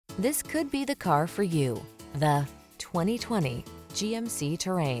This could be the car for you. The 2020 GMC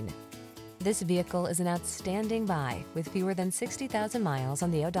Terrain. This vehicle is an outstanding buy with fewer than 60,000 miles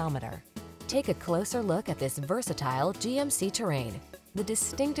on the odometer. Take a closer look at this versatile GMC Terrain, the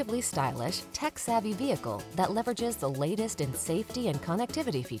distinctively stylish, tech-savvy vehicle that leverages the latest in safety and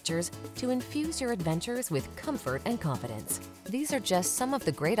connectivity features to infuse your adventures with comfort and confidence. These are just some of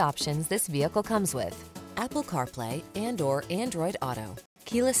the great options this vehicle comes with: Apple CarPlay and/or Android Auto,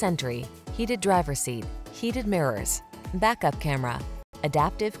 keyless entry, heated driver's seat, heated mirrors, backup camera,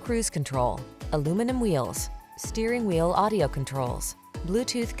 adaptive cruise control, aluminum wheels, steering wheel audio controls,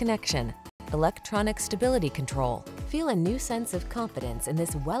 Bluetooth connection, electronic stability control. Feel a new sense of confidence in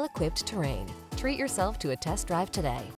this well-equipped Terrain. Treat yourself to a test drive today.